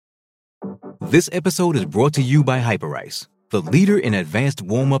This episode is brought to you by Hyperice, the leader in advanced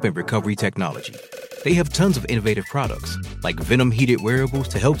warm-up and recovery technology. They have tons of innovative products, like Venom-heated wearables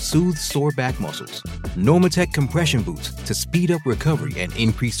to help soothe sore back muscles, Normatec compression boots to speed up recovery and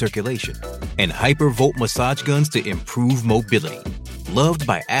increase circulation, and Hypervolt massage guns to improve mobility. Loved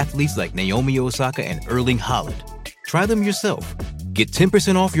by athletes like Naomi Osaka and Erling Haaland. Try them yourself. Get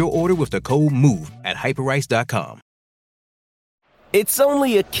 10% off your order with the code MOVE at hyperice.com. It's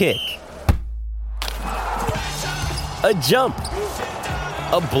only a kick, a jump,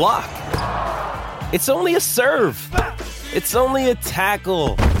 a block. It's only a serve. It's only a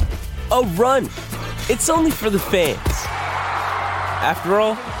tackle, a run. It's only for the fans. After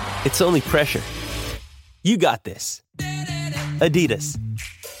all, it's only pressure. You got this. Adidas.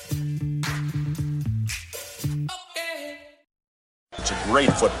 It's a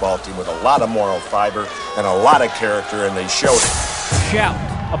great football team with a lot of moral fiber and a lot of character, and they showed it. Shout,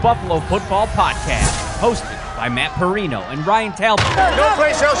 a Buffalo football podcast, hosted by Matt Perino and Ryan Talbot. No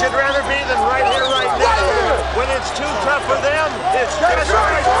place else you'd rather be than right here, right now. When it's too tough for them, it's just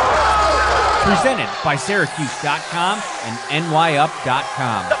right. Presented by Syracuse.com and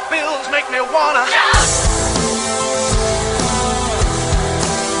NYUp.com. The Bills make me wanna shout.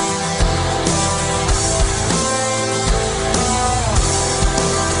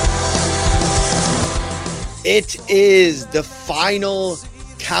 It is the final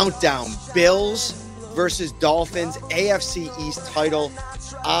countdown. Bills versus Dolphins, AFC East title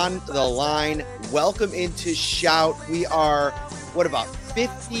on the line. Welcome into Shout. We are, about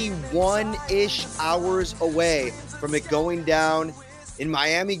 51-ish hours away from it going down in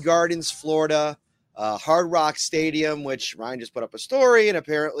Miami Gardens, Florida, Hard Rock Stadium, which Ryan just put up a story, and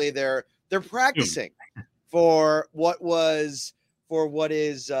apparently they're practicing for what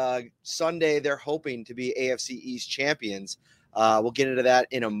is Sunday. They're hoping to be AFC East champions. We'll get into that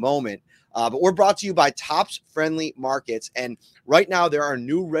in a moment. But we're brought to you by Tops Friendly Markets. And right now there are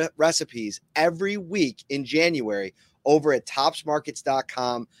new recipes every week in January over at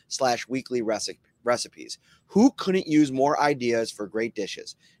topsmarkets.com/weekly recipes. Who couldn't use more ideas for great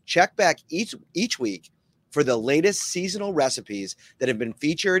dishes? Check back each week for the latest seasonal recipes that have been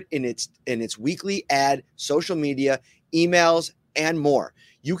featured in its weekly ad, social media, emails, and more.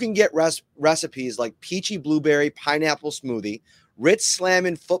 You can get recipes like peachy blueberry pineapple smoothie, Ritz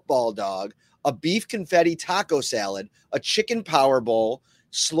Slammin' football dog, a beef confetti taco salad, a chicken power bowl,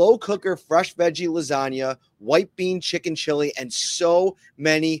 slow cooker fresh veggie lasagna, white bean chicken chili, and so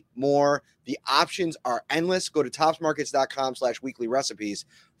many more. The options are endless. Go to topsmarkets.com/weekly recipes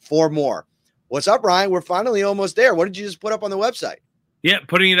for more. What's up, Ryan? We're finally almost there. What did you just put up on the website? Yeah,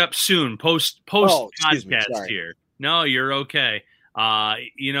 putting it up soon. Post podcast me, here. No, you're okay.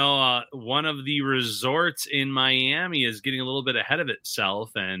 One of the resorts in Miami is getting a little bit ahead of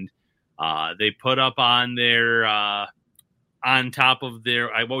itself, and they put up on their on top of their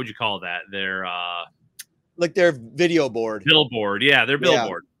what would you call that? Their like their video board. Billboard. Yeah, their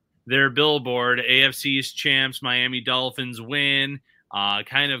billboard. Yeah. Their billboard, AFC East champs, Miami Dolphins win,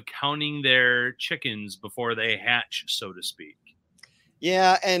 kind of counting their chickens before they hatch, so to speak.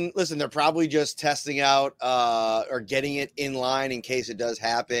 Yeah, and listen, they're probably just testing out or getting it in line in case it does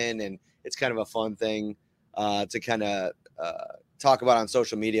happen, and it's kind of a fun thing to kind of talk about on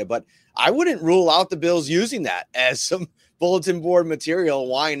social media. But I wouldn't rule out the Bills using that as some bulletin board material.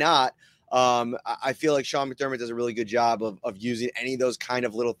 Why not? I feel like Sean McDermott does a really good job of using any of those kind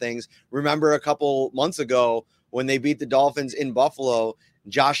of little things. Remember a couple months ago when they beat the Dolphins in Buffalo,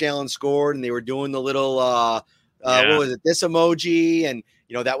 Josh Allen scored, and they were doing the little what was it? This emoji. And,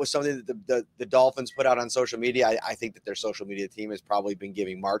 that was something that the Dolphins put out on social media. I think that their social media team has probably been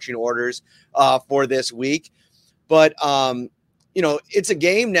giving marching orders for this week. But, it's a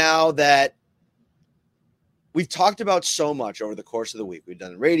game now that we've talked about so much over the course of the week. We've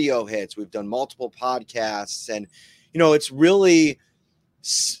done radio hits. We've done multiple podcasts. And, it's really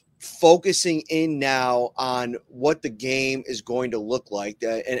focusing in now on what the game is going to look like.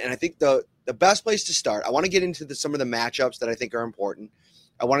 And I think the best place to start, I want to get into some of the matchups that I think are important.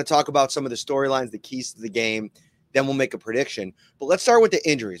 I want to talk about some of the storylines, the keys to the game. Then we'll make a prediction. But let's start with the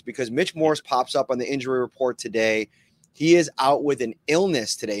injuries, because Mitch Morse pops up on the injury report today. He is out with an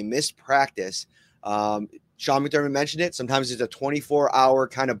illness today, missed practice. Sean McDermott mentioned it. Sometimes it's a 24-hour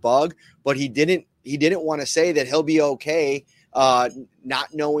kind of bug, but he didn't want to say that he'll be okay,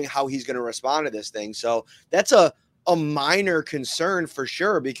 not knowing how he's going to respond to this thing. So that's a minor concern for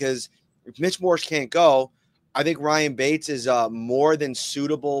sure, because if Mitch Morse can't go, I think Ryan Bates is a more than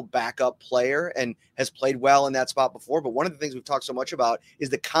suitable backup player and has played well in that spot before. But one of the things we've talked so much about is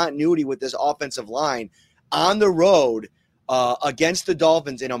the continuity with this offensive line on the road against the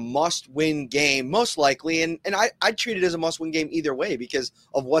Dolphins in a must-win game, most likely. And I'd treat it as a must-win game either way because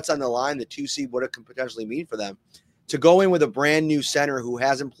of what's on the line, the 2 seed, what it could potentially mean for them. To go in with a brand new center who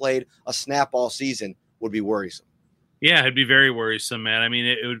hasn't played a snap all season would be worrisome. Yeah, it'd be very worrisome, man. I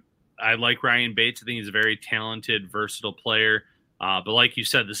mean, I like Ryan Bates. I think he's a very talented, versatile player. But like you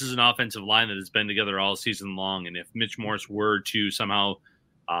said, this is an offensive line that has been together all season long. And if Mitch Morse were to somehow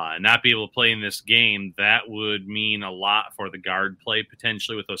not be able to play in this game, that would mean a lot for the guard play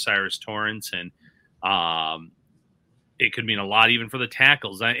potentially with Osiris Torrance. And it could mean a lot even for the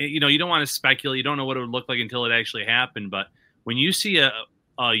tackles. You don't want to speculate. You don't know what it would look like until it actually happened. But when you see a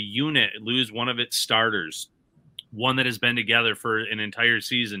unit lose one of its starters, one that has been together for an entire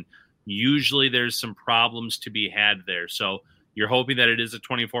season, usually there's some problems to be had there. So you're hoping that it is a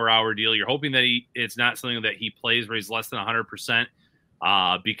 24-hour deal. You're hoping that it's not something that he plays where he's less than 100%,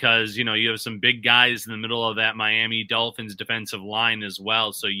 because, you have some big guys in the middle of that Miami Dolphins defensive line as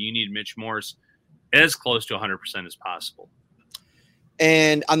well. So you need Mitch Morse as close to 100% as possible.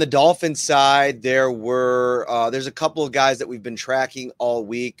 And on the Dolphins side, there's a couple of guys that we've been tracking all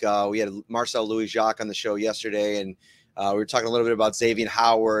week. We had Marcel Louis-Jacques on the show yesterday, and we were talking a little bit about Xavier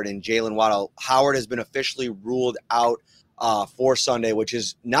Howard and Jalen Waddle. Howard has been officially ruled out for Sunday, which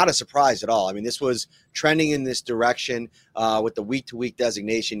is not a surprise at all. I mean, this was trending in this direction with the week-to-week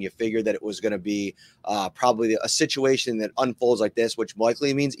designation. You figured that it was going to be probably a situation that unfolds like this, which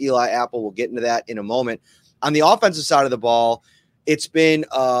likely means Eli Apple. We'll get into that in a moment. On the offensive side of the ball, it's been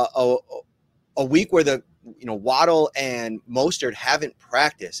a week where Waddle and Mostert haven't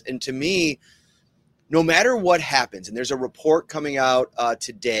practiced. And to me, no matter what happens, and there's a report coming out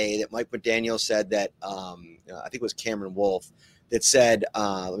today that Mike McDaniel said that I think it was Cameron Wolf that said,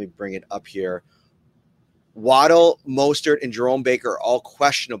 let me bring it up here. Waddle, Mostert, and Jerome Baker are all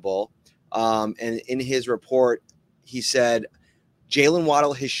questionable. And in his report, he said, Jalen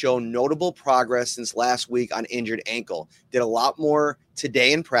Waddle has shown notable progress since last week on injured ankle. Did a lot more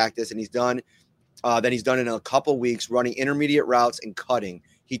today in practice, and he's done than he's done in a couple weeks, running intermediate routes and cutting.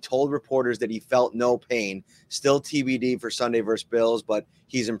 He told reporters that he felt no pain. Still TBD for Sunday versus Bills, but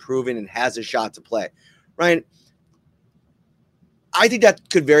he's improving and has a shot to play. Ryan, I think that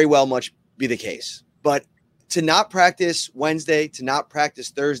could very well much be the case. But to not practice Wednesday, to not practice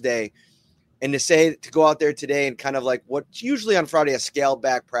Thursday, and to go out there today and kind of like what's usually on Friday a scaled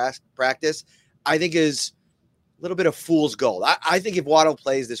back practice, I think is a little bit of fool's gold. I think if Waddle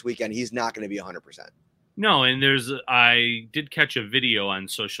plays this weekend, he's not going to be 100%. No, and I did catch a video on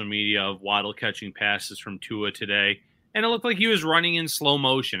social media of Waddle catching passes from Tua today, and it looked like he was running in slow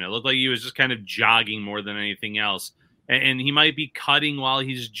motion. It looked like he was just kind of jogging more than anything else. And he might be cutting while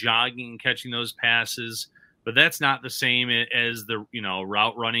he's jogging and catching those passes. But that's not the same as the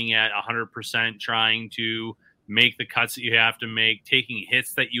route running at 100%, trying to make the cuts that you have to make, taking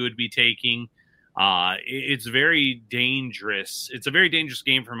hits that you would be taking. It's very dangerous. It's a very dangerous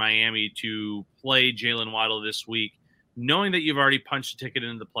game for Miami to play Jalen Waddle this week, knowing that you've already punched a ticket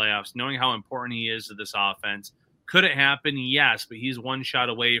into the playoffs, knowing how important he is to this offense. Could it happen? Yes, but he's one shot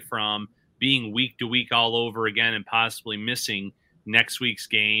away from being week to week all over again and possibly missing next week's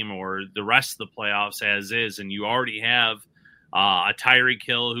game or the rest of the playoffs as is. And you already have a Tyreek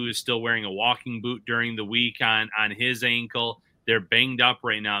Hill who is still wearing a walking boot during the week on his ankle. They're banged up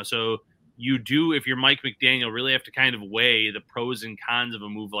right now. So you do, if you're Mike McDaniel, really have to kind of weigh the pros and cons of a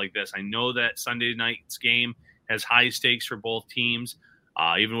move like this. I know that Sunday night's game has high stakes for both teams.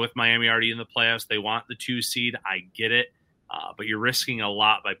 Even with Miami already in the playoffs, they want the 2 seed. I get it. But you're risking a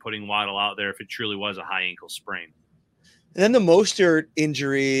lot by putting Waddle out there if it truly was a high ankle sprain. And then the Mostert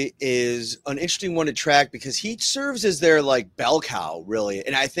injury is an interesting one to track because he serves as their bell cow, really.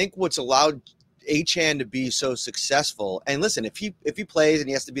 And I think what's allowed Achane to be so successful. And listen, if he plays and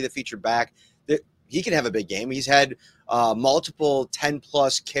he has to be the featured back, he can have a big game. He's had multiple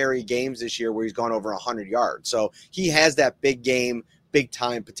 10-plus carry games this year where he's gone over 100 yards. So he has that big game,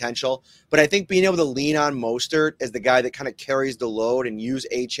 big-time potential. But I think being able to lean on Mostert as the guy that kind of carries the load and use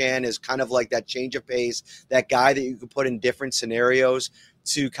Achane as kind of like that change of pace, that guy that you can put in different scenarios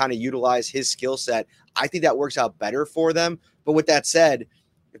to kind of utilize his skill set, I think that works out better for them. But with that said,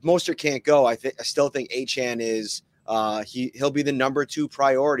 if Mostert can't go, I still think Achane is he'll be the number 2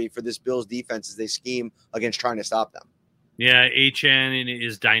 priority for this Bills defense as they scheme against trying to stop them. Yeah, Achane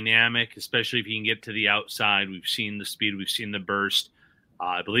is dynamic, especially if he can get to the outside. We've seen the speed, we've seen the burst.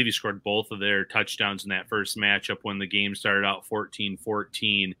 I believe he scored both of their touchdowns in that first matchup when the game started out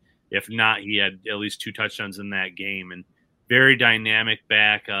 14-14. If not, he had at least 2 touchdowns in that game. And very dynamic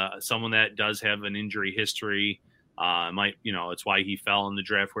back, someone that does have an injury history. It's why he fell in the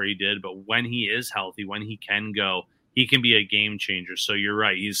draft where he did. But when he is healthy, when he can go, he can be a game changer. So you're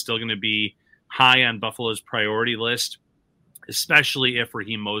right. He's still going to be high on Buffalo's priority list, especially if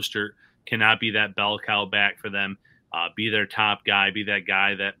Raheem Mostert cannot be that bell cow back for them, be their top guy, be that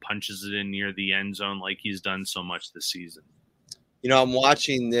guy that punches it in near the end zone like he's done so much this season. I'm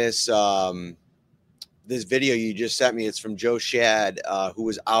watching this this video you just sent me. It's from Joe Shad, who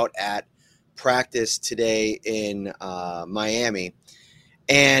was out at practice today in Miami.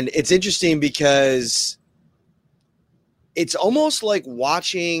 And it's interesting because it's almost like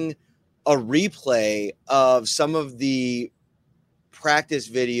watching a replay of some of the practice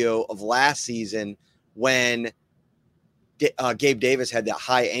video of last season when Gabe Davis had that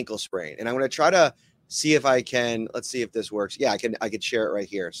high ankle sprain. And I'm going to try to see if I can, let's see if this works. Yeah, I can share it right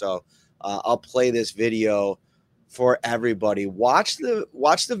here. So I'll play this video for everybody. Watch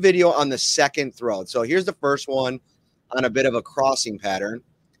the video on the second throw. So here's the first one on a bit of a crossing pattern.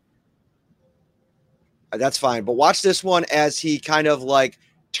 That's fine. But watch this one as he kind of like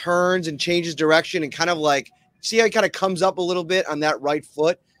turns and changes direction and kind of like, see how he kind of comes up a little bit on that right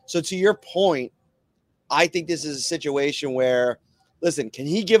foot. So to your point, I think this is a situation where, listen, can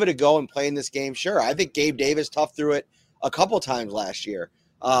he give it a go and play in this game? Sure. I think Gabe Davis toughed through it a couple times last year.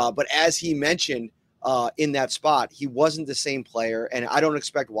 But as he mentioned in that spot, he wasn't the same player. And I don't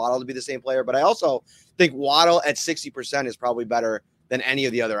expect Waddle to be the same player. But I also think Waddle at 60% is probably better than any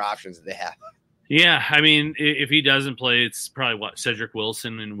of the other options that they have. Yeah, I mean, if he doesn't play, it's probably Cedric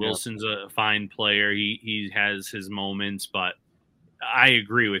Wilson, and Wilson's a fine player. He has his moments, but I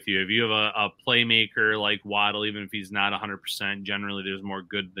agree with you. If you have a playmaker like Waddle, even if he's not 100%, generally there's more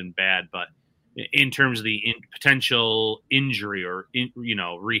good than bad. But in terms of the potential injury or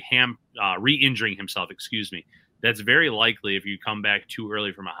re-injuring himself, that's very likely if you come back too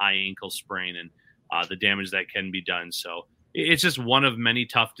early from a high ankle sprain and the damage that can be done. So it's just one of many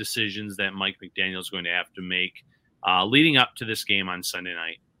tough decisions that Mike McDaniel is going to have to make leading up to this game on Sunday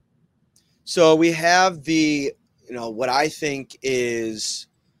night. So we have the, what I think is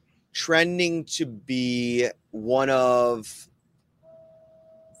trending to be one of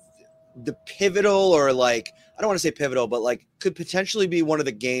the pivotal, or like, I don't want to say pivotal, but like could potentially be one of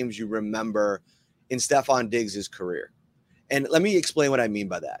the games you remember in Stefon Diggs' career. And let me explain what I mean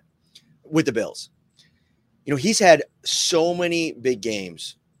by that with the Bills. He's had so many big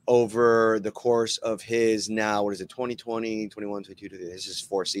games over the course of his 2020, 21, 22, this is his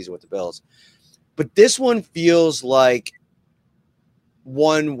fourth season with the Bills. But this one feels like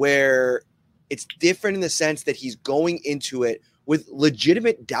one where it's different in the sense that he's going into it with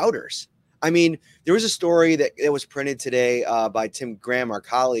legitimate doubters. I mean, there was a story that was printed today by Tim Graham, our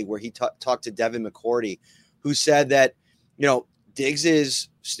colleague, where he talked to Devin McCourty, who said that, Diggs is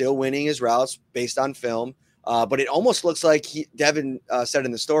still winning his routes based on film. But it almost looks like Devin said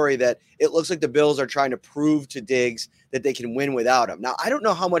in the story that it looks like the Bills are trying to prove to Diggs that they can win without him. Now, I don't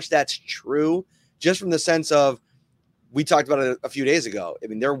know how much that's true, just from the sense of, we talked about it a few days ago. I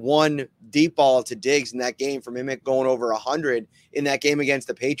mean, they're one deep ball to Diggs in that game from him going over 100 in that game against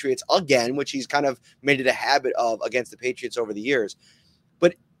the Patriots again, which he's kind of made it a habit of against the Patriots over the years.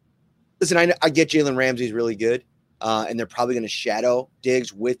 But listen, I get Jalen Ramsey's really good, and they're probably going to shadow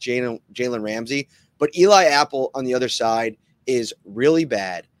Diggs with Jalen Ramsey. But Eli Apple on the other side is really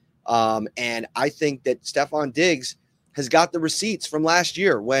bad. And I think that Stefon Diggs has got the receipts from last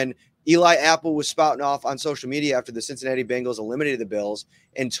year when Eli Apple was spouting off on social media after the Cincinnati Bengals eliminated the Bills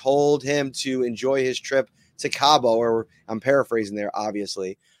and told him to enjoy his trip to Cabo, or I'm paraphrasing there,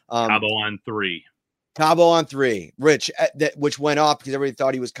 obviously. Cabo on 3. Cabo on 3, which went off because everybody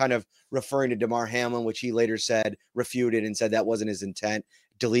thought he was kind of referring to DeMar Hamlin, which he later said refuted and said that wasn't his intent.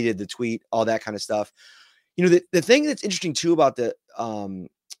 Deleted the tweet, all that kind of stuff. The thing that's interesting too about the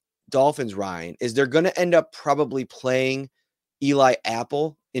Dolphins, Ryan, is they're going to end up probably playing Eli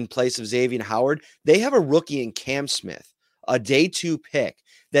Apple in place of Xavier Howard. They have a rookie in Cam Smith, a day 2 pick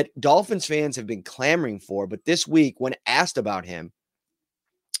that Dolphins fans have been clamoring for. But this week, when asked about him,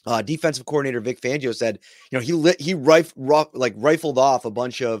 defensive coordinator Vic Fangio said, he rifled off a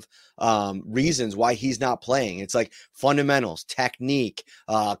bunch of reasons why he's not playing. It's like fundamentals, technique,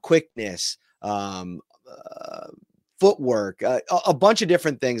 quickness, footwork, a bunch of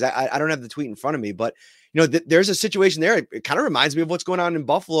different things. I don't have the tweet in front of me, but there's a situation there. It kind of reminds me of what's going on in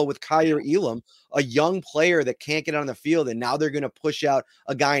Buffalo with Kyer Elam, a young player that can't get on the field, and now they're going to push out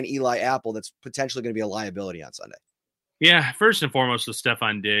a guy in Eli Apple that's potentially going to be a liability on Sunday. Yeah, first and foremost with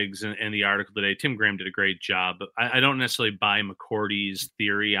Stefon Diggs and the article today, Tim Graham did a great job. But I don't necessarily buy McCourty's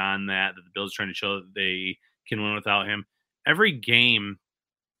theory on that the Bills are trying to show that they can win without him.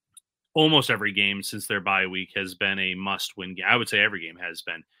 Almost every game since their bye week has been a must-win game. I would say every game has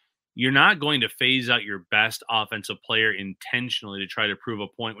been. you're not going to phase out your best offensive player intentionally to try to prove a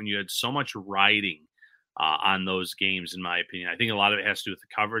point when you had so much riding on those games, in my opinion. I think a lot of it has to do with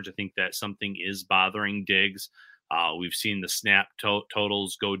the coverage. I think that something is bothering Diggs. We've seen the snap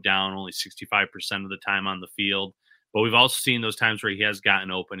totals go down only 65% of the time on the field. But we've also seen those times where he has gotten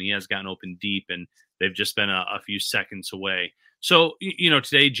open. He has gotten open deep, and they've just been a few seconds away. So,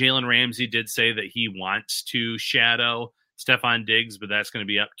 today Jalen Ramsey did say that he wants to shadow Stephon Diggs, but that's going to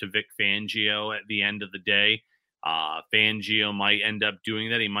be up to Vic Fangio at the end of the day. Fangio might end up doing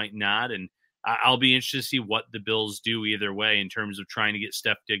that. He might not. And I'll be interested to see what the Bills do either way in terms of trying to get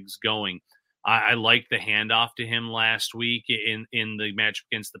Steph Diggs going. I liked the handoff to him last week in the match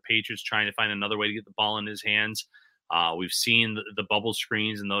against the Patriots, trying to find another way to get the ball in his hands. We've seen the bubble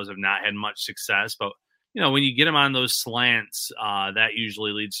screens, and those have not had much success. But, when you get him on those slants, that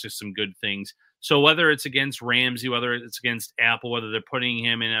usually leads to some good things. So whether it's against Ramsey, whether it's against Apple, whether they're putting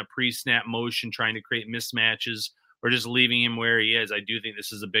him in a pre-snap motion, trying to create mismatches, or just leaving him where he is, I do think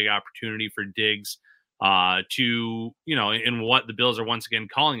this is a big opportunity for Diggs to, in what the Bills are once again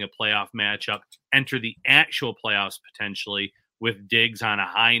calling a playoff matchup, enter the actual playoffs potentially with Diggs on a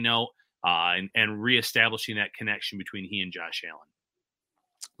high note and reestablishing that connection between he and Josh Allen.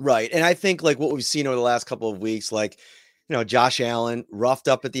 Right. And I think like what we've seen over the last couple of weeks, like, Josh Allen roughed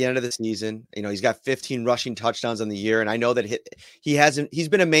up at the end of the season. He's got 15 rushing touchdowns on the year. And I know that he's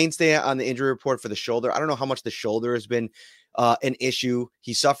been a mainstay on the injury report for the shoulder. I don't know how much the shoulder has been an issue.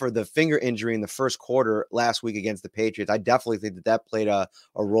 He suffered the finger injury in the first quarter last week against the Patriots. I definitely think that played a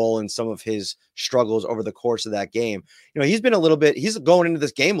role in some of his struggles over the course of that game. He's been he's going into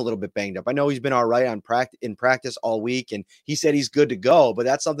this game a little bit banged up. I know he's been all right in practice all week, and he said he's good to go, but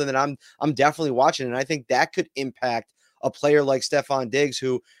that's something that I'm definitely watching. And I think that could impact a player like Stephon Diggs,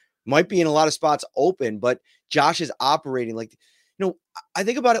 who might be in a lot of spots open, but Josh is operating like, I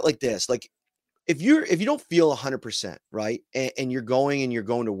think about it like this, like if you don't feel 100%, right. And you're going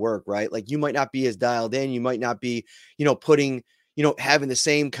to work, right. Like you might not be as dialed in. You might not be, putting, having the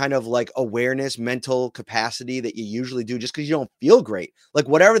same kind of like awareness, mental capacity that you usually do just because you don't feel great, like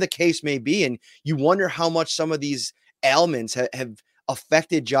whatever the case may be. And you wonder how much some of these ailments have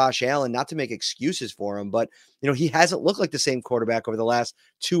affected Josh Allen, not to make excuses for him, but he hasn't looked like the same quarterback over the last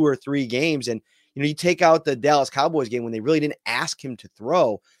 2 or 3 games. And you take out the Dallas Cowboys game when they really didn't ask him to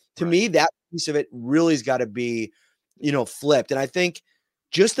throw. To me, that piece of it really has got to be, flipped. And I think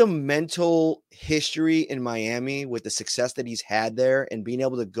just the mental history in Miami with the success that he's had there and being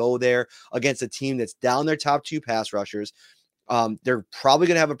able to go there against a team that's down their top 2 pass rushers. They're probably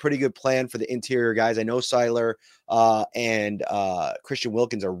going to have a pretty good plan for the interior guys. I know Seiler and Christian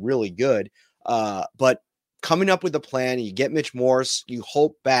Wilkins are really good, but coming up with a plan, you get Mitch Morse, you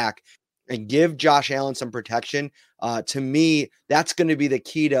hope back and give Josh Allen some protection. To me, that's going to be the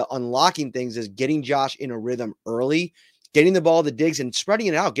key to unlocking things, is getting Josh in a rhythm early, getting the ball to Diggs and spreading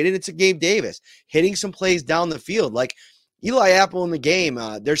it out, getting it to Gabe Davis, hitting some plays down the field. Like Eli Apple in the game,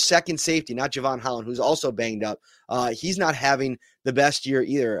 their second safety, not Javon Holland, who's also banged up. He's not having the best year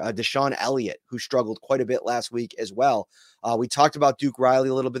either. Deshaun Elliott, who struggled quite a bit last week as well. We talked about Duke Riley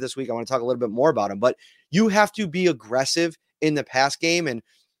a little bit this week. I want to talk a little bit more about him, but you have to be aggressive in the pass game. And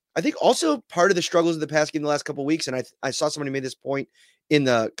I think also part of the struggles of the pass game the last couple of weeks, and I saw somebody made this point in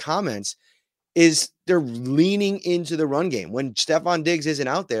the comments, is they're leaning into the run game. When Stephon Diggs isn't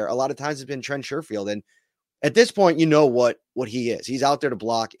out there, a lot of times it's been Trent Sherfield. And at this point, what he is. He's out there to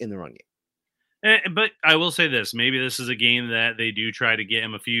block in the run game. But I will say this. Maybe this is a game that they do try to get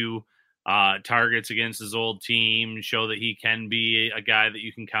him a few targets against his old team, show that he can be a guy that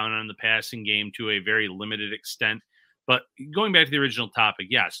you can count on in the passing game to a very limited extent. But going back to the original topic,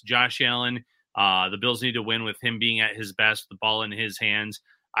 yes, Josh Allen, the Bills need to win with him being at his best, the ball in his hands.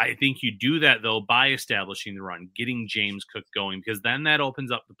 I think you do that, though, by establishing the run, getting James Cook going, because then that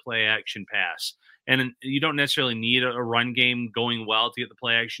opens up the play action pass. And you don't necessarily need a run game going well to get the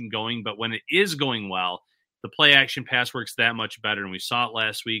play action going, but when it is going well, the play action pass works that much better. And we saw it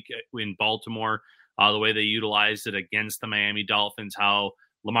last week in Baltimore, the way they utilized it against the Miami Dolphins, how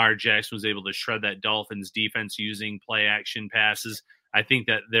Lamar Jackson was able to shred that Dolphins defense using play action passes. I think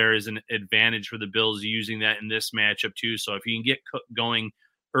that there is an advantage for the Bills using that in this matchup too. So if you can get Cook going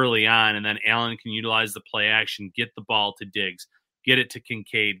early on, and then Allen can utilize the play action, get the ball to Diggs, get it to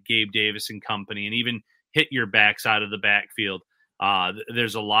Kincaid, Gabe Davis and company, and even hit your backs out of the backfield.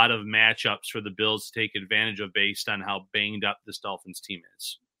 There's a lot of matchups for the Bills to take advantage of based on how banged up this Dolphins team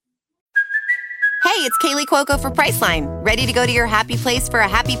is. Hey, it's Kaylee Cuoco for Priceline. Ready to go to your happy place for a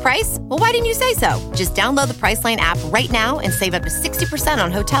happy price? Well, why didn't you say so? Just download the Priceline app right now and save up to 60%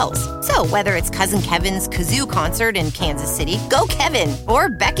 on hotels. So whether it's Cousin Kevin's Kazoo Concert in Kansas City, go Kevin, or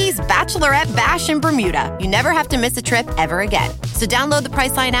Becky's Bachelorette Bash in Bermuda, you never have to miss a trip ever again. So download the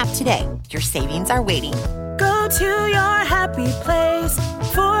Priceline app today. Your savings are waiting. Go to your happy place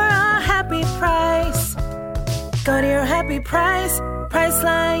for a happy price. Go to your happy price,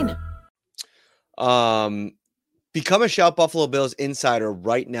 Priceline. Become a Shout Buffalo Bills insider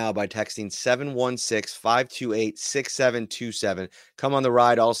right now by texting 716-528-6727. Come on the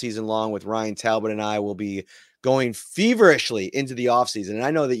ride all season long with Ryan Talbot, and I will be going feverishly into the offseason. And I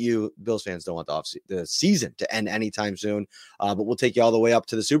know that you Bills fans don't want the season to end anytime soon, but we'll take you all the way up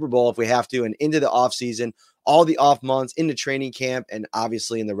to the Super Bowl if we have to, and into the offseason, all the off months, into training camp, and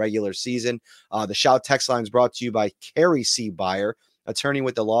obviously in the regular season. The Shout text line is brought to you by Carrie C. Byer, attorney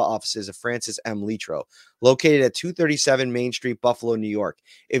with the law offices of Francis M. Litro, located at 237 Main Street, Buffalo, New York.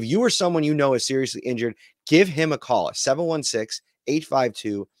 If you or someone you know is seriously injured, give him a call at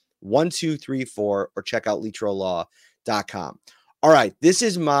 716-852-1234 or check out litrolaw.com. All right, this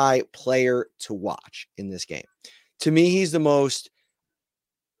is my player to watch in this game. To me, he's the most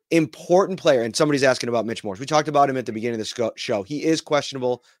important player, and somebody's asking about Mitch Morse. We talked about him at the beginning of the show. He is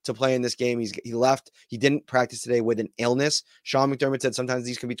questionable to play in this game. He left. He didn't practice today with an illness. Sean McDermott said sometimes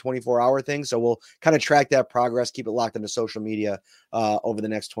these can be 24-hour things, so we'll kind of track that progress, keep it locked into social media over the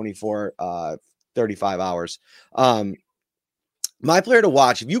next 35 hours. My player to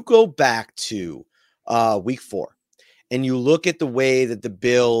watch, if you go back to week 4 and you look at the way that the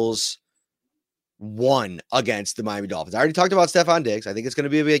Bills won against the Miami Dolphins. I already talked about Stephon Diggs. I think it's going to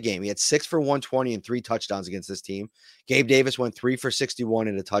be a big game. He had 6 for 120 and 3 touchdowns against this team. Gabe Davis went 3 for 61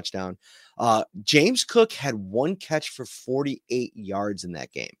 and a touchdown. James Cook had 1 catch for 48 yards in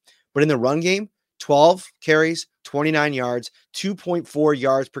that game. But in the run game, 12 carries, 29 yards, 2.4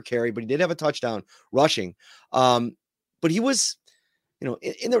 yards per carry, but he did have a touchdown rushing. But he was, they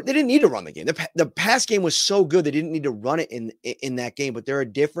didn't need to run the game. The pass game was so good, they didn't need to run it in that game, but they're a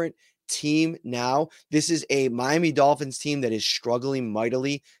different team now. This is a Miami Dolphins team that is struggling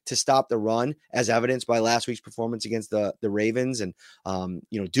mightily to stop the run, as evidenced by last week's performance against the Ravens. And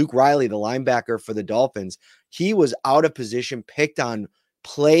Duke Riley, the linebacker for the Dolphins, he was out of position, picked on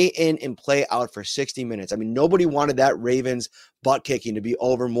play in and play out for 60 minutes. I mean, nobody wanted that Ravens butt kicking to be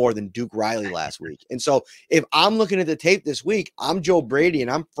over more than Duke Riley last week. And so if I'm looking at the tape this week, I'm Joe Brady and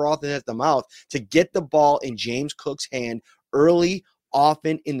I'm frothing at the mouth to get the ball in James Cook's hand early,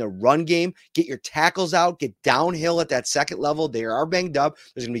 often in the run game, get your tackles out, get downhill at that second level. They are banged up.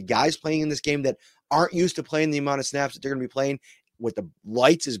 There's going to be guys playing in this game that aren't used to playing the amount of snaps that they're going to be playing with the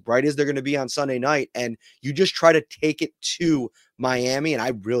lights as bright as they're going to be on Sunday night. And you just try to take it to Miami. And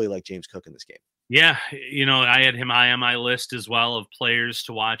I really like James Cook in this game. Yeah, I had him high on my list as well of players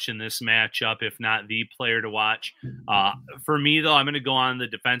to watch in this matchup, if not the player to watch. For me, though, I'm going to go on the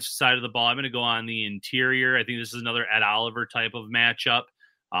defensive side of the ball. I'm going to go on the interior. I think this is another Ed Oliver type of matchup.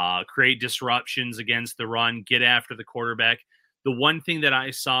 Create disruptions against the run, get after the quarterback. The one thing that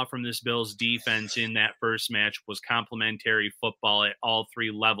I saw from this Bills defense in that first match was complementary football at all 3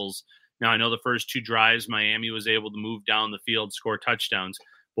 levels. Now, I know the first 2 drives, Miami was able to move down the field, score touchdowns.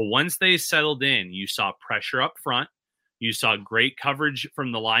 But once they settled in, you saw pressure up front. You saw great coverage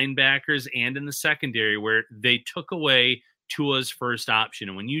from the linebackers and in the secondary where they took away Tua's first option.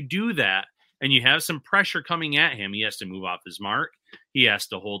 And when you do that and you have some pressure coming at him, he has to move off his mark. He has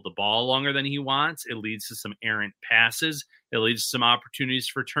to hold the ball longer than he wants. It leads to some errant passes. It leads to some opportunities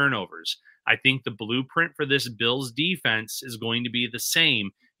for turnovers. I think the blueprint for this Bills defense is going to be the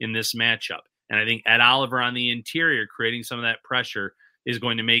same in this matchup. And I think Ed Oliver on the interior creating some of that pressure is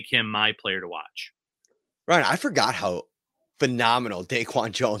going to make him my player to watch. Ryan, I forgot how phenomenal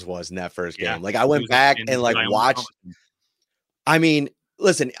Daquan Jones was in that first game. Like I went back and watched. I mean,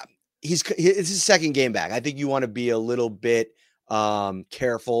 listen, it's his second game back. I think you want to be a little bit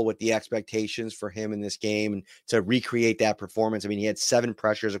careful with the expectations for him in this game and to recreate that performance. I mean, he had 7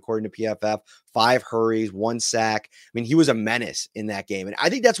 pressures according to PFF, 5 hurries, 1 sack. I mean, he was a menace in that game. And I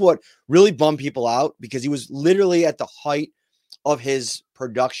think that's what really bummed people out because he was literally at the height of his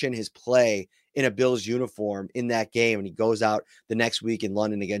production, his play in a Bills uniform in that game. And he goes out the next week in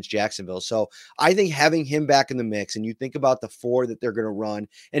London against Jacksonville. So I think having him back in the mix, and you think about the 4 that they're going to run,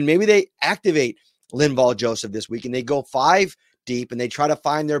 and maybe they activate Linval Joseph this week and they go 5 deep and they try to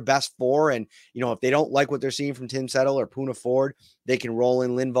find their best 4. And, if they don't like what they're seeing from Tim Settle or Poona Ford, they can roll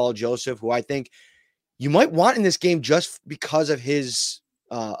in Linval Joseph, who I think you might want in this game just because of his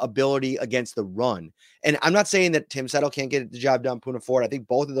ability against the run. And I'm not saying that Tim Settle can't get the job done, Poona Ford. I think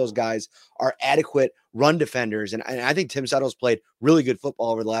both of those guys are adequate run defenders. And I think Tim Settle's played really good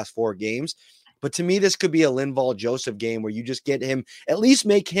football over the last 4 games. But to me, this could be a Linval Joseph game where you just get him, at least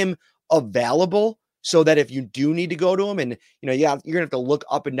make him available so that if you do need to go to him, and, you're going to have to look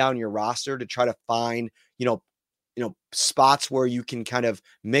up and down your roster to try to find, spots where you can kind of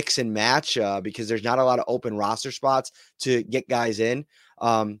mix and match because there's not a lot of open roster spots to get guys in.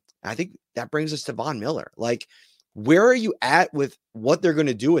 I think that brings us to Von Miller. Like, where are you at with what they're going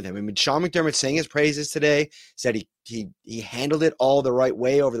to do with him? I mean, Sean McDermott sang his praises today, said he handled it all the right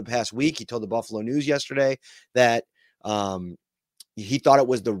way over the past week. He told the Buffalo News yesterday that he thought it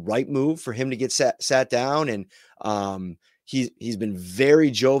was the right move for him to get sat down. And he's been very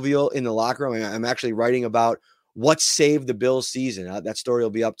jovial in the locker room. I'm actually writing about what saved the Bills season. That story will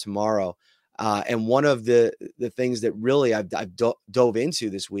be up tomorrow. And one of the things that really I've dove into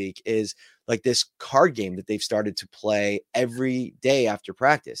this week is like this card game that they've started to play every day after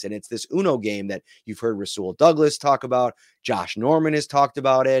practice. And it's this Uno game that you've heard Rasul Douglas talk about. Josh Norman has talked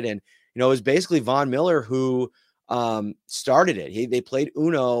about it. And, it was basically Von Miller who started it. They played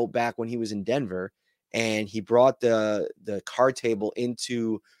Uno back when he was in Denver, and he brought the card table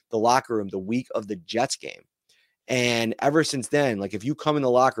into the locker room the week of the Jets game. And ever since then, like if you come in the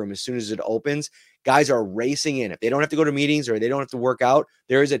locker room as soon as it opens, guys are racing in. If they don't have to go to meetings or they don't have to work out,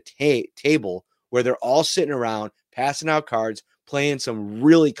 there is a table where they're all sitting around, passing out cards, playing some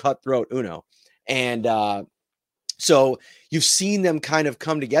really cutthroat Uno. And so you've seen them kind of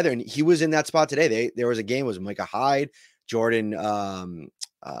come together. And he was in that spot today. There was a game, it was Micah Hyde, Von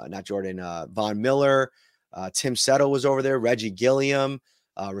Miller, Tim Settle was over there, Reggie Gilliam,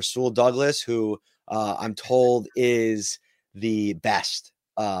 Rasul Douglas, who I'm told is the best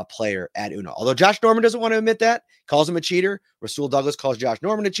player at Uno. Although Josh Norman doesn't want to admit that, calls him a cheater. Rasul Douglas calls Josh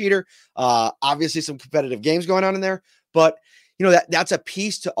Norman a cheater. Obviously some competitive games going on in there, but that's a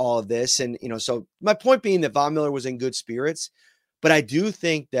piece to all of this. And, so my point being that Von Miller was in good spirits, but I do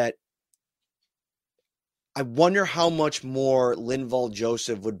think that I wonder how much more Linval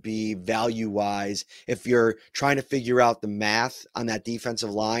Joseph would be value-wise if you're trying to figure out the math on that defensive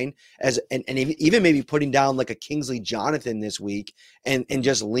line, and even maybe putting down like a Kingsley Jonathan this week and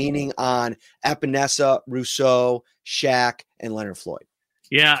just leaning on Epinesa, Rousseau, Shaq, and Leonard Floyd.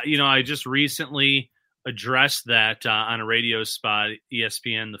 Yeah, I just recently addressed that on a radio spot,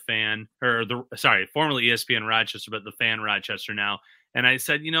 ESPN, the Fan, formerly ESPN Rochester, but the Fan Rochester now. And I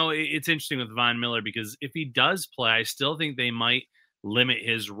said, it's interesting with Von Miller because if he does play, I still think they might limit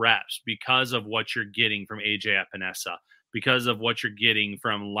his reps because of what you're getting from AJ Epinesa, because of what you're getting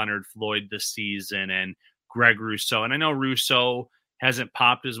from Leonard Floyd this season and Greg Rousseau. And I know Rousseau hasn't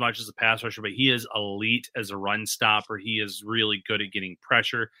popped as much as a pass rusher, but he is elite as a run stopper. He is really good at getting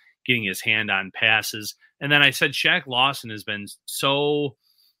pressure, getting his hand on passes. And then I said Shaq Lawson has been so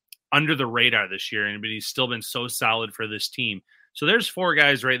under the radar this year, but he's still been so solid for this team. So there's 4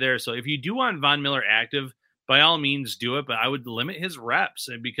 guys right there. So if you do want Von Miller active, by all means do it, but I would limit his reps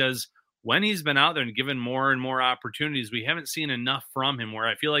because when he's been out there and given more and more opportunities, we haven't seen enough from him where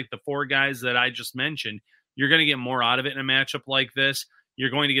I feel like the 4 guys that I just mentioned, you're going to get more out of it in a matchup like this. You're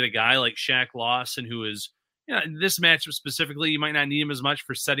going to get a guy like Shaq Lawson who is, this matchup specifically, you might not need him as much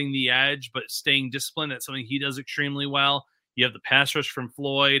for setting the edge, but staying disciplined, that's something he does extremely well. You have the pass rush from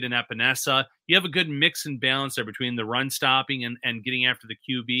Floyd and Epinesa. You have a good mix and balance there between the run stopping and getting after the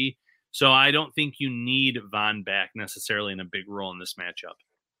QB. So I don't think you need Von back necessarily in a big role in this matchup.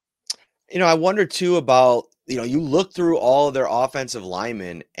 I wonder too about, you look through all of their offensive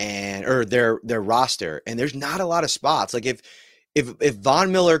linemen or their roster, and there's not a lot of spots. Like if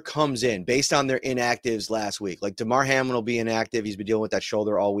Von Miller comes in based on their inactives last week, like DeMar Hamlin will be inactive. He's been dealing with that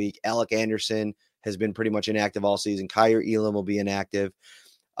shoulder all week. Alec Anderson has been pretty much inactive all season. Kyer Elam will be inactive,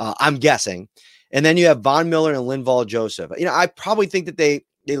 I'm guessing. And then you have Von Miller and Linval Joseph. I probably think that they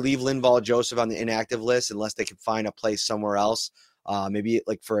leave Linval Joseph on the inactive list unless they can find a place somewhere else, maybe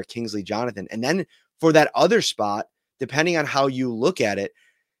like for a Kingsley Jonathan. And then for that other spot, depending on how you look at it,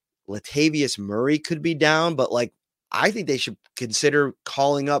 Latavius Murray could be down, but I think they should consider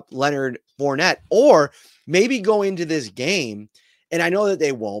calling up Leonard Fournette or maybe go into this game. And I know that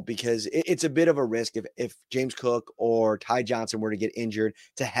they won't because it's a bit of a risk if James Cook or Ty Johnson were to get injured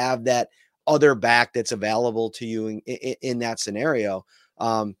to have that other back that's available to you in that scenario.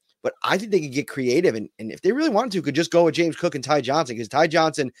 But I think they could get creative. And if they really wanted to, could just go with James Cook and Ty Johnson because Ty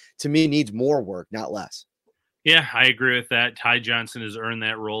Johnson, to me, needs more work, not less. Yeah, I agree with that. Ty Johnson has earned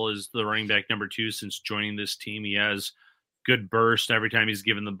that role as the running back number 2 since joining this team. He has good burst every time he's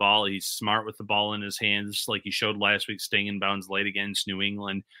given the ball. He's smart with the ball in his hands, like he showed last week, staying in bounds late against New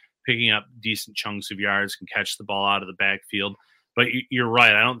England, picking up decent chunks of yards, can catch the ball out of the backfield. But you're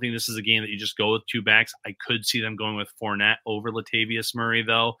right. I don't think this is a game that you just go with two backs. I could see them going with Fournette over Latavius Murray,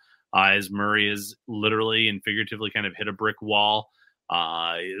 though, as Murray is literally and figuratively kind of hit a brick wall.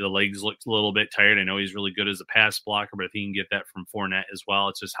 The legs looked a little bit tired. I know he's really good as a pass blocker, but if he can get that from Fournette as well,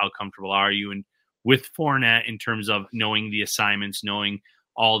 it's just how comfortable are you and with Fournette in terms of knowing the assignments, knowing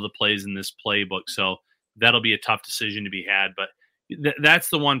all the plays in this playbook. So that'll be a tough decision to be had. But that's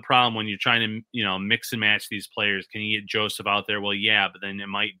the one problem when you're trying to, mix and match these players. Can you get Joseph out there? Well, yeah, but then it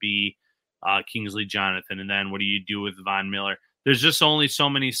might be Kingsley Jonathan. And then what do you do with Von Miller? There's just only so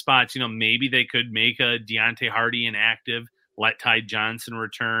many spots. Maybe they could make a Deontay Hardy inactive, let Ty Johnson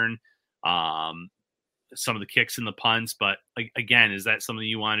return some of the kicks and the punts. But again, is that something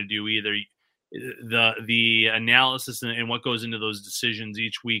you want to do either? The analysis and what goes into those decisions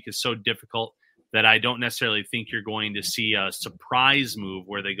each week is so difficult that I don't necessarily think you're going to see a surprise move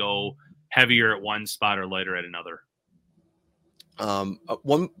where they go heavier at one spot or lighter at another.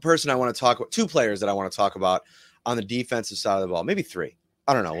 One person I want to talk about, two players that I want to talk about on the defensive side of the ball, maybe three.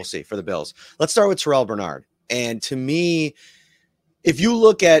 I don't know. We'll see for the Bills. Let's start with Terrell Bernard. And to me, if you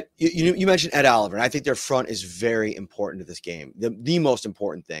look at, you mentioned Ed Oliver, and I think their front is very important to this game, the most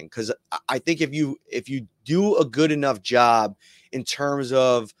important thing, because I think if you do a good enough job in terms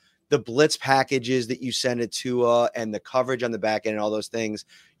of the blitz packages that you send it to and the coverage on the back end and all those things,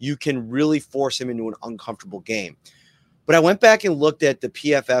 you can really force him into an uncomfortable game. But I went back and looked at the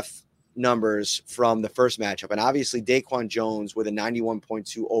PFF numbers from the first matchup, and obviously Daquan Jones with a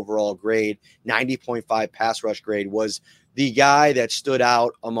 91.2 overall grade, 90.5 pass rush grade was the guy that stood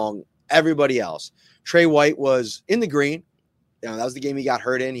out among everybody else. Trey White was in the green. That was the game he got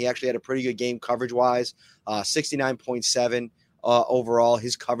hurt in. He actually had a pretty good game coverage-wise, 69.7 overall.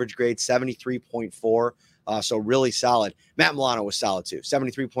 His coverage grade, 73.4, so really solid. Matt Milano was solid too,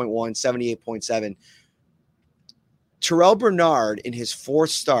 73.1, 78.7. Terrell Bernard in his fourth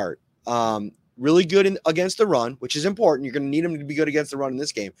start, really good against the run, which is important. You're going to need him to be good against the run in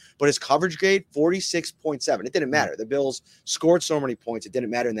this game. But his coverage grade, 46.7. It didn't matter. The Bills scored so many points. It didn't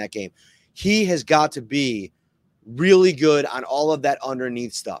matter in that game. He has got to be really good on all of that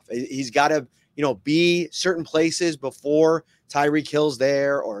underneath stuff. He's got to, be certain places before Tyreek Hill's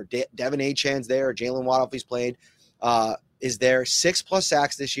there or Devin Achan's there or Jalen Waddle, if he's played, is there. 6+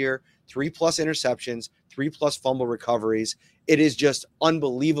 sacks this year, 3+ interceptions, 3+ fumble recoveries. It is just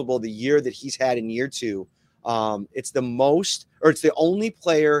unbelievable the year that he's had in year two. It's the only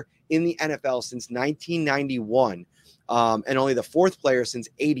player in the NFL since 1991, and only the fourth player since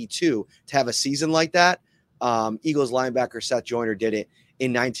 82 to have a season like that. Eagles linebacker Seth Joyner did it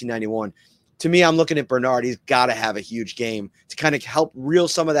in 1991. To me, I'm looking at Bernard. He's got to have a huge game to kind of help reel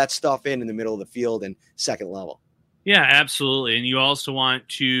some of that stuff in the middle of the field and second level. Yeah, absolutely. And you also want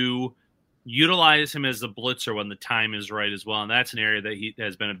to utilize him as a blitzer when the time is right as well. And that's an area that he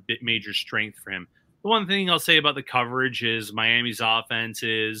has been a bit major strength for him. The one thing I'll say about the coverage is Miami's offense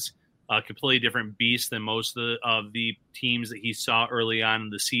is a completely different beast than most of the teams that he saw early on in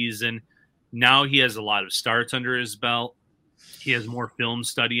the season. Now he has a lot of starts under his belt. He has more film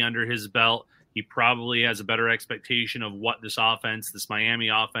study under his belt. He probably has a better expectation of what this Miami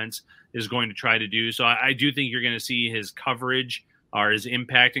offense is going to try to do. So I do think you're going to see his coverage or his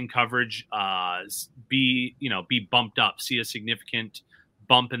impact in coverage be bumped up, see a significant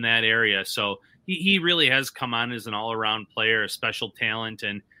bump in that area. So he really has come on as an all-around player, a special talent,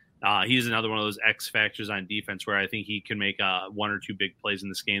 and he's another one of those X factors on defense where I think he can make one or two big plays in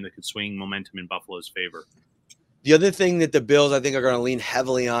this game that could swing momentum in Buffalo's favor. The other thing that the Bills, I think, are going to lean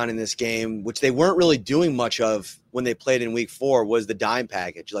heavily on in this game, which they weren't really doing much of when they played in Week 4, was the dime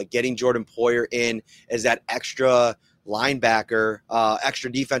package, like getting Jordan Poyer in as that extra linebacker,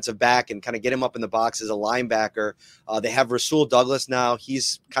 extra defensive back, and kind of get him up in the box as a linebacker. They have Rasul Douglas now.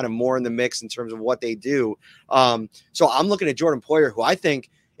 He's kind of more in the mix in terms of what they do. So I'm looking at Jordan Poyer, who I think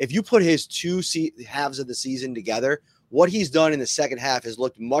if you put his two halves of the season together, what he's done in the second half has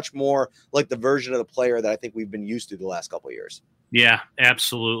looked much more like the version of the player that I think we've been used to the last couple of years. Yeah,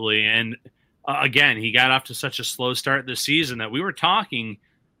 absolutely. And again, he got off to such a slow start this season that we were talking,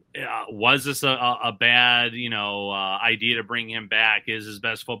 was this a bad, idea to bring him back? Is his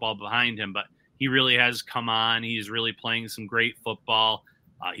best football behind him? But he really has come on. He's really playing some great football.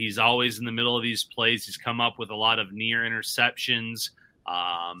 He's always in the middle of these plays. He's come up with a lot of near interceptions,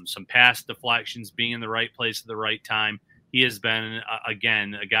 some pass deflections, being in the right place at the right time. He has been,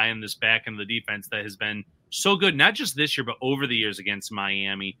 again, a guy in this back end of the defense that has been so good, not just this year, but over the years against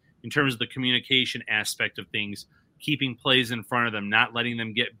Miami in terms of the communication aspect of things, keeping plays in front of them, not letting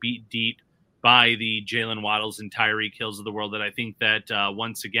them get beat deep by the Jalen Waddles and Tyreek Hills of the world, that I think that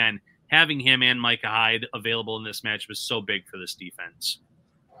once again, having him and Micah Hyde available in this match was so big for this defense.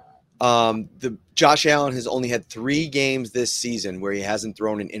 Josh Allen has only had 3 games this season where he hasn't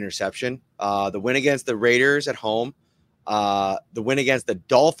thrown an interception. The win against the Raiders at home, the win against the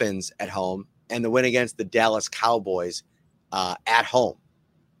Dolphins at home, and the win against the Dallas Cowboys at home.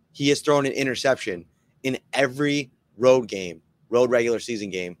 He has thrown an interception in every road regular season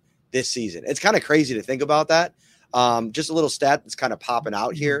game this season. It's kind of crazy to think about that. Just a little stat that's kind of popping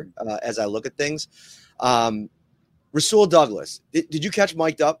out here as I look at things. Rasul Douglas, did you catch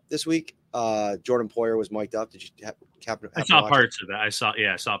mic'd up this week? Jordan Poyer was mic'd up. Did you I saw parts of that. I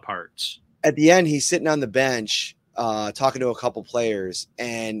saw parts. At the end, he's sitting on the bench talking to a couple players,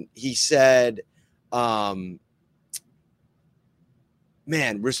 and he said, man,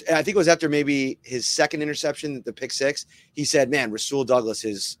 I think it was after maybe his second interception, the pick 6. He said, man, Rasul Douglas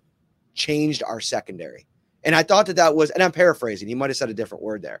has changed our secondary. And I thought that was, and I'm paraphrasing, he might have said a different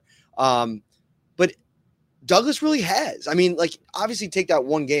word there. But Douglas really has. I mean, like, obviously take that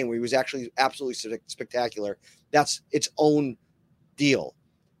one game where he was actually absolutely spectacular. That's its own deal.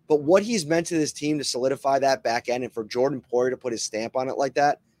 But what he's meant to this team to solidify that back end and for Jordan Poyer to put his stamp on it like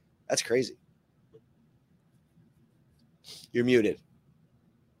that, that's crazy. You're muted.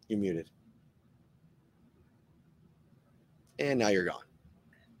 And now you're gone.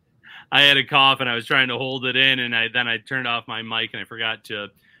 I had a cough and I was trying to hold it in, and then I turned off my mic and I forgot to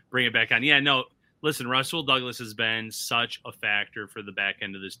bring it back on. Yeah, no, listen, Rasul Douglas has been such a factor for the back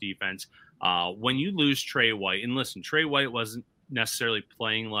end of this defense. When you lose Trey White, and listen, Trey White wasn't necessarily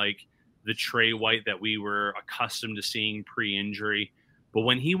playing like the Trey White that we were accustomed to seeing pre-injury, but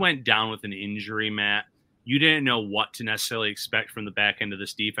when he went down with an injury, Matt, you didn't know what to necessarily expect from the back end of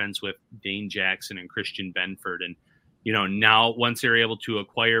this defense with Dane Jackson and Christian Benford. And, you know, now once they're able to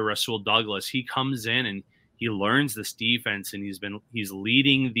acquire Rasul Douglas, he comes in and he learns this defense, and he's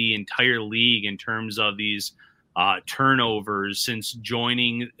leading the entire league in terms of these turnovers since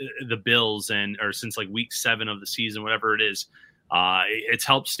joining the Bills or since like week 7 of the season, whatever it is. It's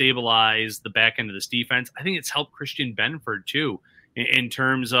helped stabilize the back end of this defense. I think it's helped Christian Benford too, in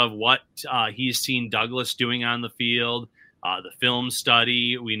terms of what he's seen Douglas doing on the field, the film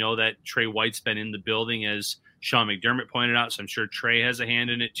study. We know that Trey White's been in the building, as Sean McDermott pointed out, so I'm sure Trey has a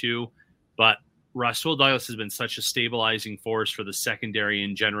hand in it too. But Rasul Douglas has been such a stabilizing force for the secondary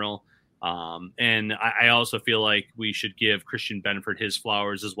in general. And I also feel like we should give Christian Benford his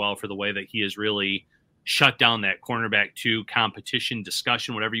flowers as well for the way that he has really shut down that cornerback 2 competition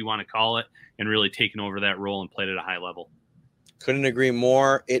discussion, whatever you want to call it, and really taken over that role and played at a high level. Couldn't agree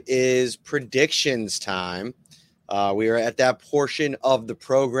more. It is predictions time. We are at that portion of the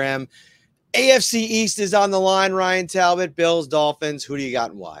program. AFC East is on the line. Ryan Talbot, Bills, Dolphins. Who do you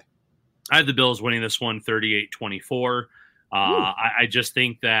got and why? I have the Bills winning this one 38-24. I just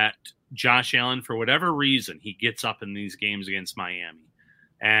think that Josh Allen, for whatever reason, he gets up in these games against Miami.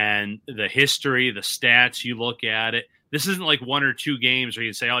 And the history, the stats, you look at it, this isn't like 1 or 2 games where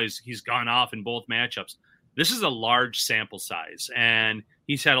you say, oh, he's gone off in both matchups. This is a large sample size, and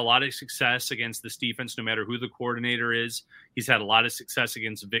he's had a lot of success against this defense, no matter who the coordinator is. He's had a lot of success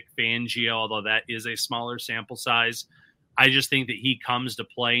against Vic Fangio, although that is a smaller sample size. I just think that he comes to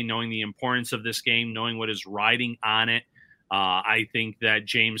play knowing the importance of this game, knowing what is riding on it. I think that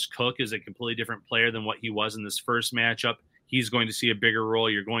James Cook is a completely different player than what he was in this first matchup. He's going to see a bigger role.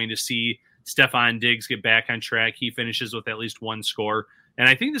 You're going to see Stephon Diggs get back on track. He finishes with at least 1 score. And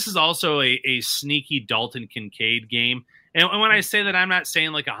I think this is also a sneaky Dalton Kincaid game. And when I say that, I'm not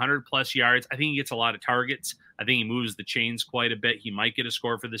saying like 100-plus yards. I think he gets a lot of targets. I think he moves the chains quite a bit. He might get a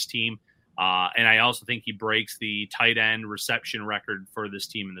score for this team. And I also think he breaks the tight end reception record for this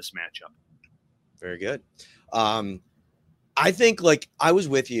team in this matchup. Very good. I think, like, I was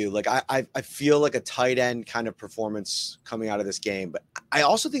with you. Like, I feel like a tight end kind of performance coming out of this game. But I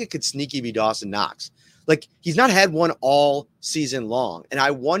also think it could sneaky be Dawson Knox. Like, he's not had one all season long. And I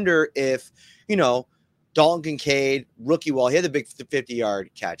wonder if, you know, Dalton Kincaid, rookie wall, he had the big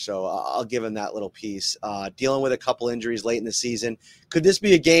 50-yard catch. So I'll give him that little piece. Dealing with a couple injuries late in the season. Could this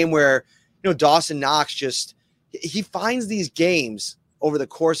be a game where, you know, Dawson Knox he finds these games over the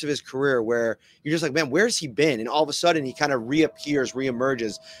course of his career where you're just like, man, where's he been? And all of a sudden he kind of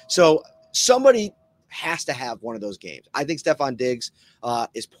reemerges. So somebody has to have one of those games. I think Stephon Diggs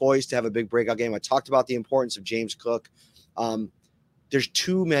is poised to have a big breakout game. I talked about the importance of James Cook. There's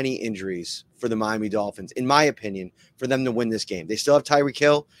too many injuries for the Miami Dolphins, in my opinion, for them to win this game. They still have Tyreek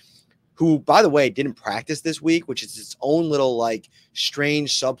Hill, who, by the way, didn't practice this week, which is its own little, like,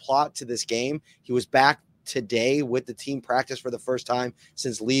 strange subplot to this game. He was back today with the team practice for the first time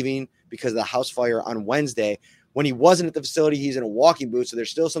since leaving because of the house fire on Wednesday. When he wasn't at the facility, he's in a walking boot, so there's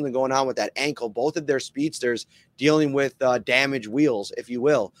still something going on with that ankle. Both of their speedsters dealing with damaged wheels, if you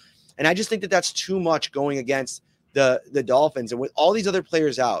will. And I just think that that's too much going against the Dolphins. And with all these other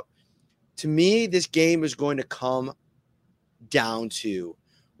players out, to me, this game is going to come down to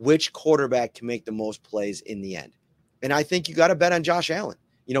which quarterback can make the most plays in the end. And I think you got to bet on Josh Allen.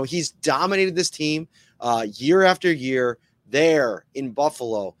 You know, he's dominated this team year after year there in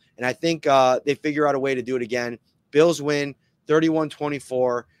Buffalo. And I think they figure out a way to do it again. Bills win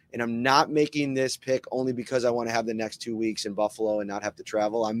 31-24. And I'm not making this pick only because I want to have the next 2 weeks in Buffalo and not have to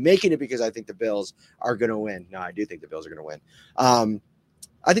travel. I'm making it because I think the Bills are going to win. No, I do think the Bills are going to win.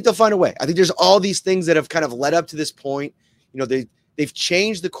 I think they'll find a way. I think there's all these things that have kind of led up to this point. You know, they've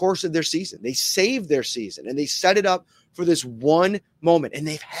changed the course of their season. They saved their season and they set it up for this one moment. And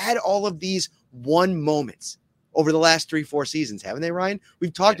they've had all of these one moments over the last 3-4 seasons, haven't they, Ryan?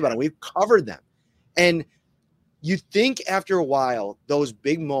 We've talked about it. We've covered them. And you think after a while, those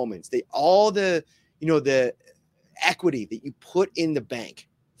big moments, the equity that you put in the bank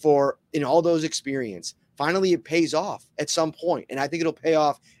in all those experience, finally it pays off at some point. And I think it'll pay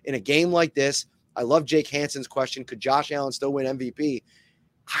off in a game like this. I love Jake Hansen's question. Could Josh Allen still win MVP?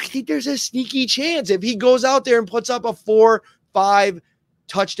 I think there's a sneaky chance if he goes out there and puts up a 4-5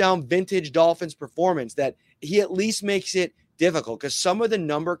 touchdown vintage Dolphins performance that he at least makes it difficult, because some of the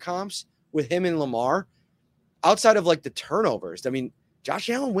number comps with him and Lamar, outside of like the turnovers, I mean, Josh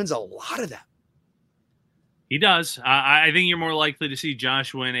Allen wins a lot of them. He does. I think you're more likely to see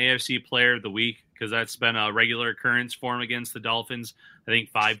Josh win AFC Player of the Week, because that's been a regular occurrence for him against the Dolphins. I think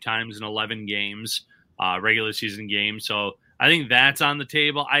 5 times in 11 games, regular season games. So I think that's on the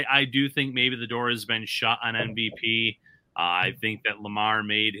table. I do think maybe the door has been shut on MVP. I think that Lamar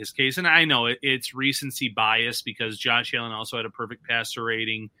made his case. And I know it's recency bias because Josh Allen also had a perfect passer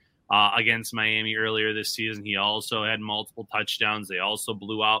rating against Miami earlier this season. He also had multiple touchdowns. They also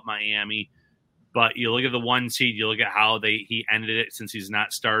blew out Miami. But you look at the 1 seed, you look at how he ended it since he's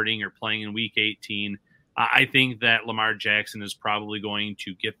not starting or playing in Week 18. I think that Lamar Jackson is probably going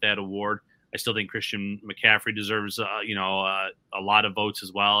to get that award. I still think Christian McCaffrey deserves a lot of votes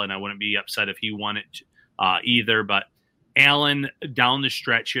as well, and I wouldn't be upset if he won it either. But Allen, down the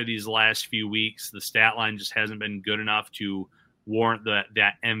stretch here these last few weeks, the stat line just hasn't been good enough to warrant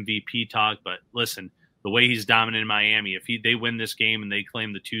that MVP talk. But listen, the way he's dominated Miami, if they win this game and they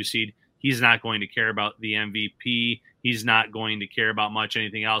claim the 2 seed, he's not going to care about the MVP. He's not going to care about much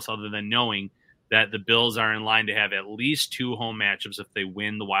anything else other than knowing that the Bills are in line to have at least 2 home matchups if they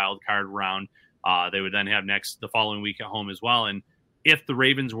win the wild card round. They would then have the following week at home as well. And if the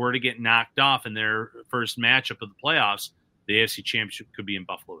Ravens were to get knocked off in their first matchup of the playoffs, the AFC Championship could be in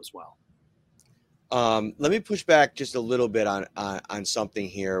Buffalo as well. Let me push back just a little bit on something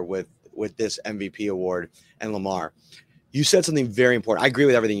here with this MVP award and Lamar. You said something very important. I agree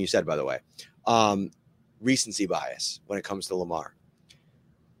with everything you said, by the way. Recency bias when it comes to Lamar.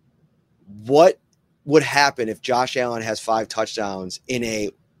 What would happen if Josh Allen has 5 touchdowns in a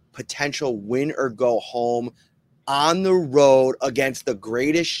potential win or go home on the road against the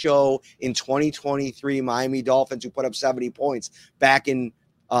greatest show in 2023 Miami Dolphins, who put up 70 points back in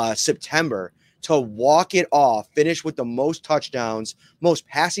September, to walk it off, finish with the most touchdowns, most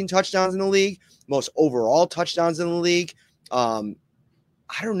passing touchdowns in the league, most overall touchdowns in the league. I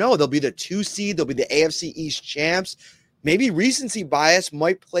don't know. They'll be the 2 seed. They'll be the AFC East champs. Maybe recency bias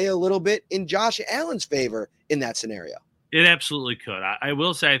might play a little bit in Josh Allen's favor in that scenario. It absolutely could. I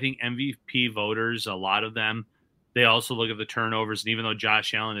will say I think MVP voters, a lot of them, they also look at the turnovers. And even though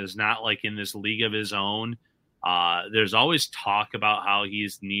Josh Allen is not like in this league of his own, there's always talk about how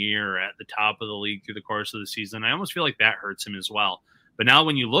he's near or at the top of the league through the course of the season. I almost feel like that hurts him as well. But now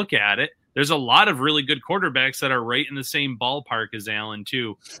when you look at it, there's a lot of really good quarterbacks that are right in the same ballpark as Allen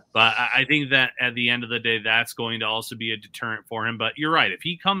too. But I think that at the end of the day, that's going to also be a deterrent for him. But you're right. If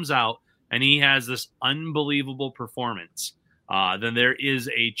he comes out and he has this unbelievable performance, then there is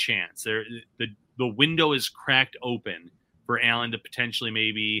a chance. The window is cracked open for Allen to potentially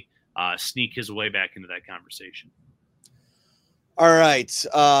maybe sneak his way back into that conversation. All right.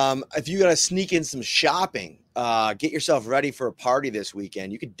 If you got to sneak in some shopping, get yourself ready for a party this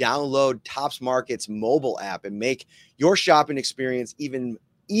weekend. You could download Tops Market's mobile app and make your shopping experience even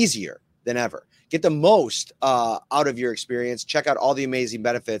easier than ever. Get the most out of your experience. Check out all the amazing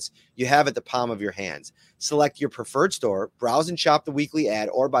benefits you have at the palm of your hands. Select your preferred store, browse and shop the weekly ad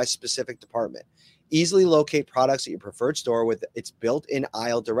or by specific department. Easily locate products at your preferred store with its built-in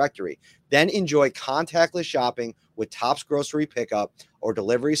aisle directory. Then enjoy contactless shopping with Tops Grocery Pickup or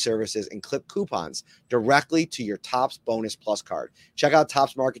delivery services and clip coupons directly to your Tops Bonus Plus card. Check out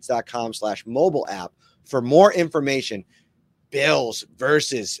topsmarkets.com/mobile app for more information. Bills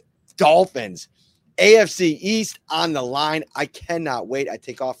versus Dolphins. AFC East on the line. I cannot wait. I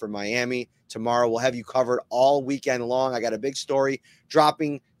take off for Miami tomorrow. We'll have you covered all weekend long. I got a big story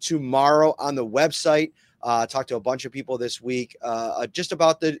dropping tomorrow on the website. Talked to a bunch of people this week just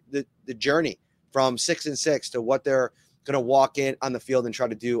about the journey from 6-6 to what they're going to walk in on the field and try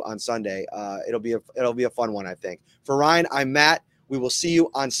to do on Sunday. It'll be a fun one, I think. For Ryan, I'm Matt. We will see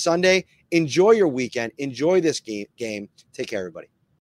you on Sunday. Enjoy your weekend. Enjoy this game. Take care, everybody.